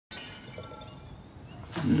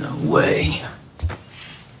No way.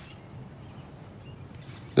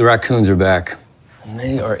 The raccoons are back. And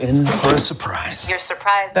they are in for a surprise. Your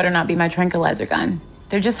surprise better not be my tranquilizer gun.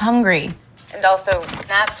 They're just hungry. And also,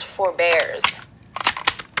 that's for bears.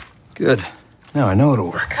 Good. Now I know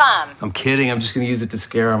it'll work. Tom. I'm kidding. I'm just gonna use it to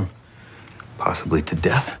scare them. Possibly to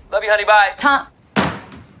death. Love you, honey. Bye. Tom.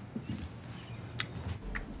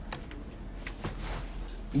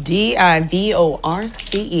 DIVORCE.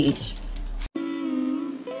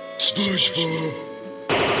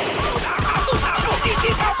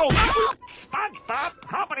 SpongeBob,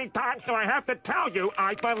 how many times do I have to tell you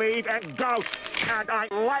I believe in ghosts and I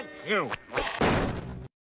like you?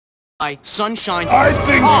 Sunshine. I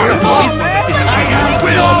think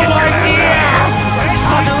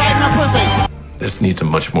This needs a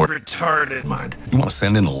much more retarded mind. You want to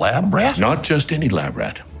send in a lab rat? Not just any lab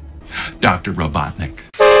rat. Dr. Robotnik.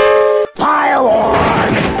 pile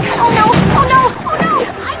on! Oh no! Oh no! Oh no!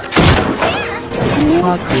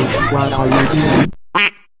 Foxy, what are you doing?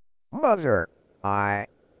 Mother, I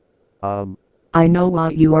know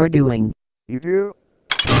what you are doing. You do?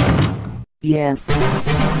 Yes.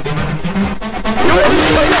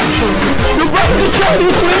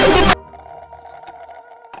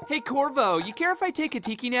 Hey Corvo, you care if I take a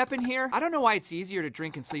tiki nap in here? I don't know why it's easier to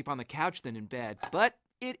drink and sleep on the couch than in bed, but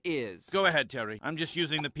it is. Go ahead, Terry. I'm just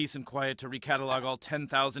using the peace and quiet to recatalog all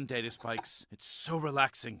 10,000 data spikes. It's so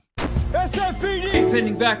relaxing. SFPD!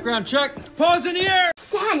 Pending background check. Pause in the air!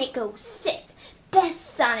 Sonic 06. Best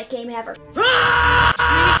Sonic game ever.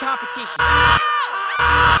 Screaming competition.